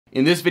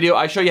In this video,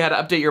 I show you how to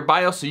update your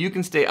BIOS so you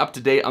can stay up to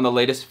date on the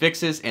latest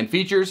fixes and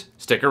features.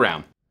 Stick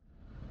around.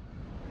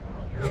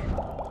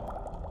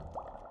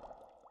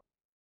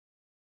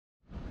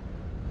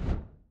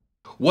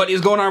 What is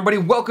going on, everybody?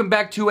 Welcome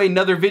back to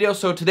another video.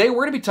 So today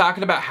we're gonna be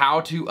talking about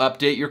how to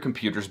update your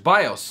computer's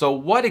BIOS. So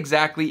what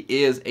exactly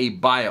is a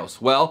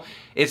BIOS? Well,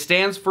 it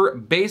stands for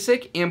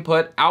Basic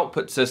Input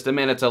Output System,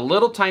 and it's a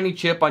little tiny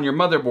chip on your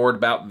motherboard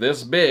about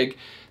this big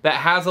that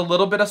has a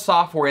little bit of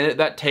software in it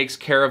that takes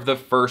care of the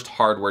first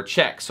hardware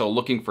check. So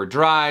looking for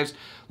drives,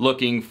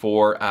 looking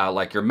for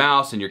like your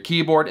mouse and your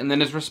keyboard, and then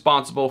is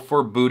responsible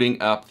for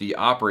booting up the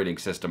operating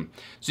system.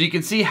 So you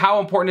can see how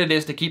important it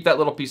is to keep that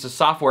little piece of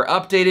software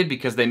updated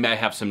because they may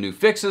have some new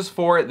fixes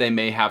for it. They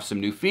may have some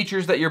new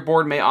features that your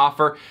board may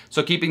offer.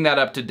 So keeping that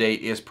up to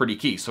date is pretty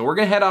key. So we're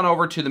gonna head on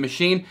over to the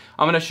machine.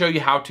 I'm gonna show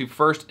you how to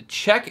first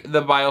check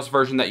the BIOS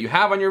version that you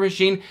have on your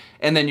machine,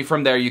 and then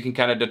from there you can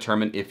kind of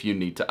determine if you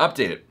need to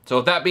update it. So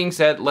with that being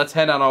said, let's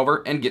head on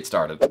over and get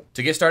started.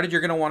 To get started,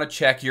 you're gonna wanna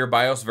check your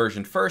BIOS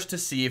version first to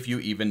see if you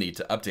even need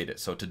to update it.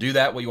 So to do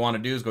that, what you wanna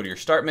do is go to your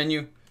start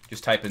menu,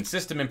 just type in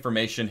system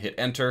information, hit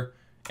enter,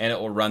 and it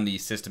will run the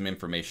system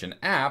information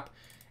app,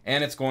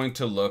 and it's going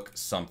to look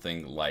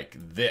something like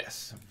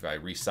this. If I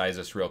resize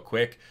this real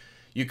quick,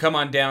 you come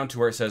on down to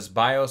where it says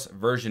BIOS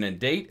version and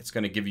date. It's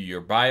gonna give you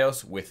your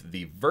BIOS with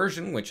the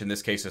version, which in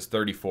this case is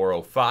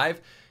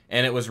 3405,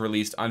 and it was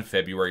released on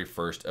February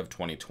 1st of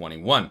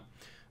 2021.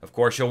 Of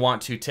course, you'll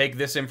want to take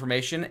this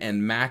information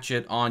and match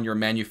it on your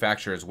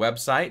manufacturer's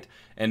website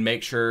and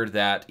make sure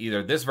that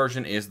either this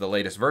version is the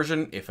latest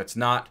version. If it's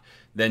not,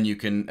 then you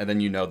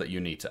know that you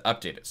need to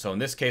update it. So in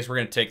this case, we're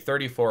going to take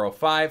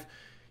 3405.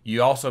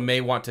 You also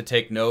may want to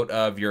take note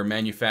of your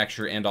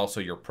manufacturer and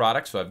also your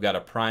product. So I've got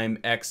a Prime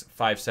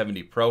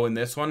X570 Pro in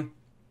this one.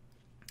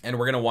 And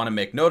we're going to want to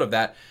make note of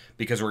that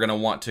because we're going to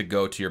want to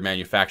go to your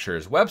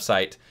manufacturer's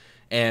website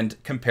and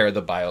compare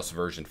the BIOS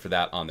version for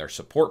that on their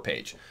support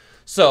page.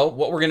 So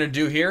what we're gonna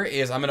do here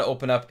is I'm gonna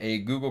open up a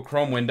Google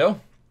Chrome window.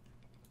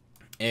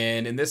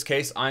 And in this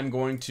case, I'm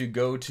going to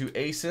go to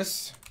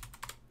Asus.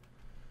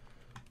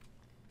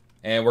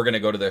 And we're gonna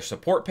go to their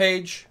support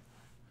page.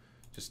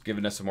 Just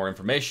giving us some more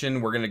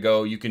information. We're gonna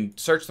go, you can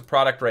search the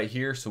product right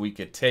here. So we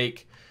could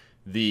take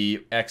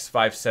the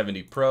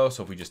X570 Pro.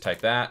 So if we just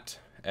type that,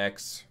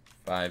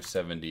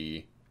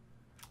 X570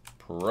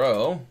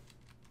 Pro.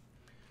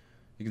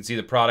 You can see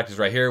the product is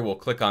right here. We'll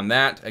click on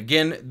that.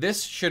 Again,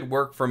 this should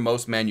work for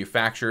most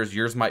manufacturers.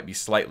 Yours might be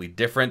slightly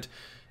different.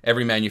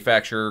 Every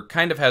manufacturer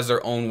kind of has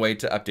their own way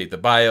to update the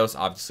BIOS.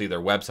 Obviously,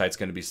 their website's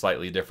going to be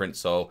slightly different.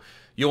 So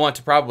you'll want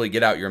to probably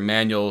get out your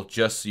manual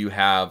just so you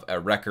have a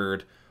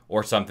record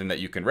or something that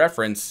you can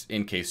reference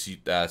in case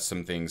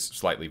some things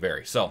slightly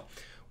vary. So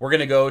we're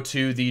going to go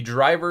to the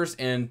drivers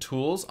and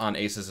tools on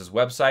Asus's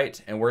website,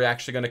 and we're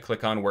actually going to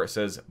click on where it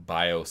says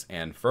BIOS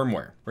and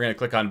firmware. We're going to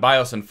click on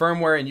BIOS and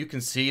firmware, and you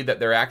can see that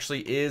there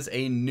actually is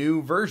a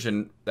new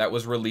version that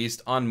was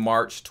released on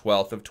March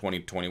 12th of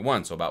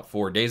 2021, so about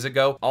 4 days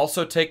ago.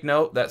 Also take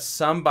note that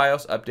some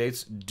BIOS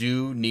updates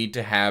do need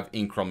to have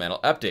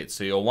incremental updates,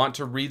 so you'll want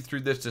to read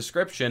through this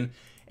description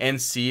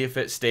and see if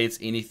it states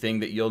anything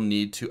that you'll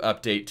need to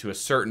update to a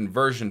certain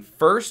version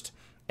first,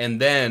 and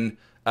then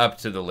up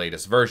to the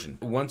latest version.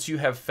 Once you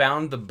have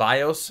found the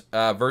BIOS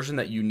version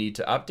that you need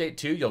to update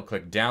to, you'll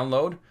click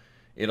download.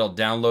 It'll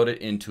download it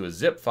into a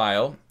zip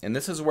file, and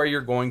this is where you're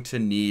going to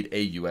need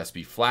a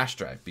USB flash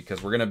drive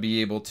because we're going to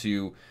be able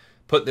to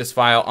put this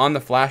file on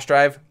the flash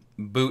drive,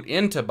 boot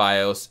into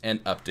BIOS,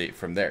 and update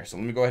from there. So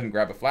let me go ahead and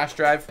grab a flash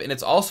drive. And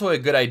it's also a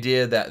good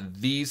idea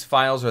that these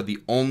files are the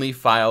only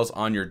files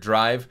on your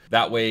drive.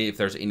 That way, if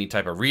there's any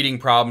type of reading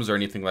problems or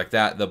anything like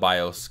that, the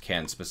BIOS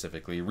can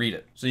specifically read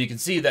it. So you can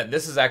see that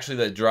this is actually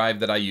the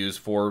drive that I use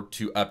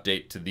to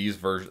update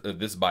to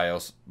this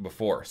BIOS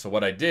before. So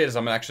what I did is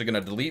I'm actually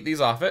going to delete these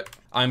off it.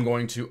 I'm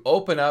going to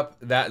open up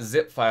that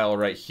zip file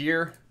right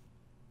here.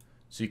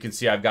 So you can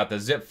see I've got the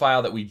zip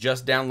file that we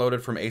just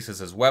downloaded from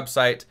Asus's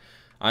website.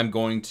 I'm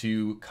going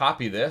to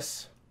copy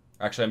this.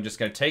 Actually, I'm just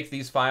going to take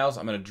these files.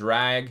 I'm going to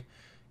drag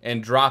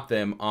and drop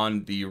them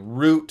on the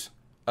root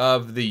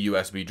of the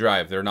USB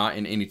drive. They're not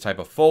in any type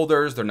of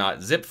folders. They're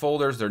not zip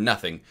folders. They're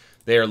nothing.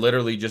 They are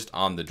literally just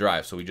on the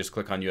drive. So we just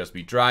click on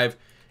USB drive,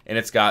 and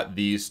it's got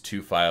these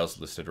two files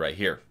listed right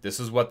here. This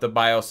is what the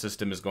BIOS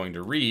system is going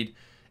to read,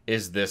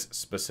 is this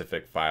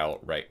specific file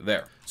right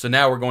there. So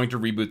now we're going to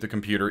reboot the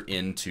computer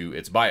into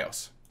its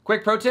BIOS.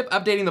 Quick pro tip,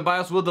 updating the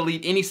BIOS will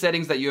delete any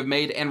settings that you have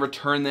made and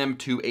return them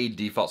to a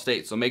default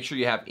state. So make sure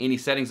you have any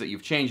settings that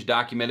you've changed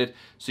documented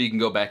so you can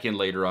go back in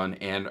later on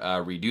and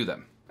redo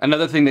them.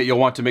 Another thing that you'll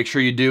want to make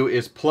sure you do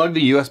is plug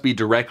the USB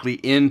directly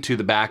into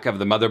the back of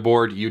the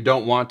motherboard. You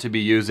don't want to be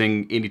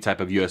using any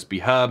type of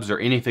USB hubs or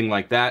anything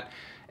like that.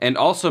 And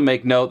also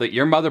make note that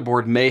your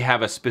motherboard may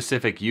have a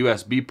specific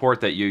USB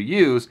port that you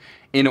use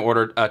in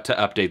order to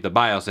update the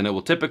BIOS. And it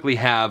will typically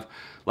have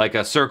like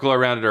a circle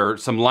around it or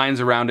some lines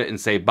around it and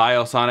say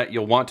BIOS on it.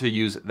 You'll want to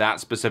use that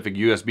specific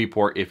USB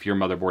port if your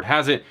motherboard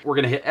has it. We're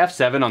gonna hit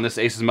F7 on this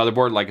Asus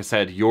motherboard. Like I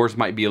said, yours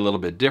might be a little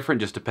bit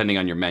different just depending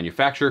on your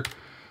manufacturer.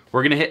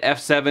 We're gonna hit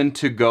F7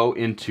 to go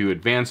into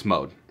advanced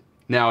mode.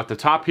 Now at the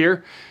top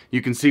here,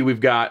 you can see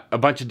we've got a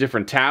bunch of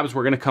different tabs.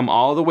 We're gonna come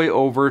all the way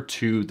over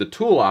to the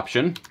tool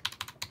option,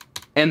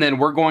 and then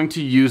we're going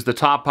to use the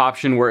top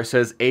option where it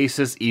says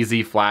Asus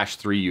Easy Flash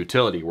 3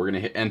 Utility. We're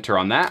gonna hit enter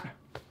on that.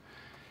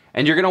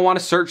 And you're gonna wanna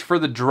search for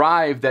the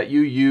drive that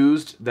you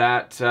used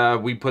that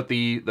we put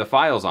the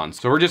files on.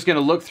 So we're just gonna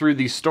look through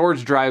these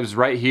storage drives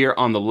right here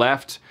on the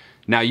left.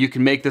 Now you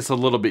can make this a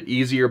little bit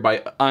easier by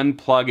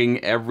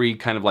unplugging every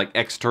kind of like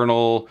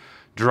external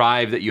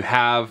drive that you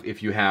have.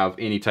 If you have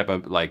any type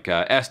of like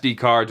SD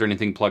cards or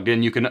anything plugged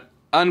in, you can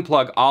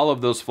unplug all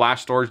of those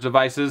flash storage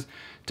devices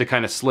to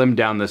kind of slim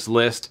down this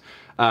list.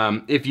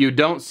 If you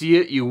don't see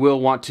it, you will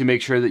want to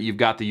make sure that you've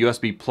got the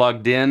USB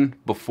plugged in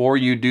before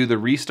you do the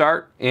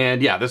restart.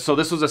 And yeah, this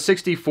was a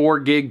 64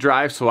 gig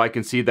drive, so I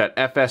can see that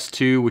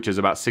FS2, which is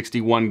about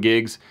 61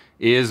 gigs,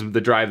 is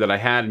the drive that I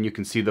had, and you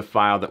can see the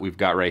file that we've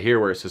got right here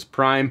where it says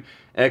Prime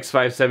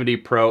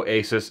X570 Pro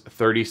Asus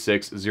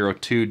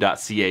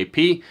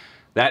 3602.cap.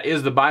 That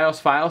is the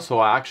BIOS file, so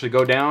I'll actually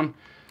go down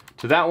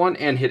to that one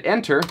and hit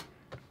enter,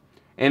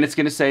 and it's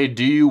gonna say,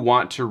 do you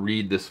want to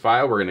read this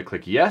file? We're gonna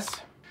click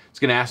yes. It's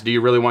gonna ask, do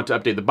you really want to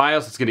update the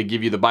BIOS? It's gonna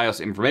give you the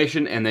BIOS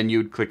information, and then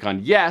you'd click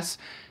on yes.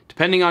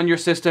 Depending on your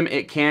system,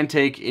 it can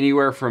take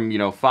anywhere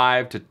from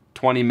 5 to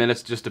 20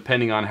 minutes, just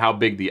depending on how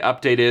big the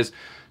update is.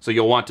 So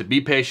you'll want to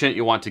be patient,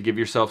 you'll want to give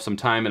yourself some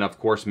time, and of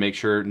course make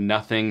sure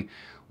nothing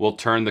will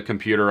turn the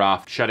computer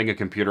off. Shutting a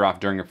computer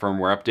off during a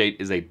firmware update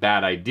is a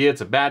bad idea,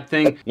 it's a bad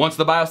thing. Once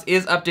the BIOS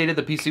is updated,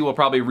 the PC will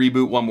probably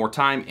reboot one more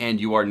time, and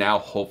you are now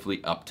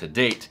hopefully up to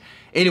date.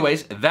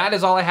 Anyways, that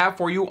is all I have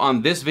for you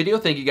on this video.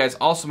 Thank you guys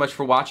all so much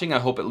for watching. I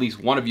hope at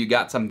least one of you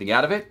got something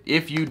out of it.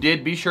 If you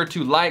did, be sure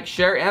to like,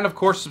 share, and of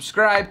course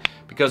subscribe,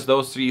 because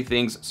those 3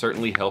 things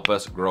certainly help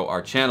us grow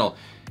our channel.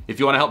 If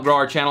you want to help grow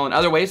our channel in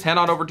other ways, head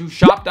on over to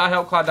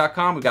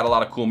shop.helpcloud.com. We've got a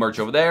lot of cool merch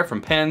over there,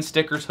 from pens,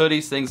 stickers,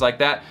 hoodies, things like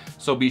that.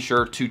 So be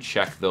sure to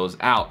check those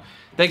out.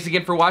 Thanks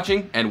again for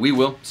watching, and we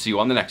will see you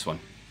on the next one.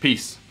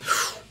 Peace.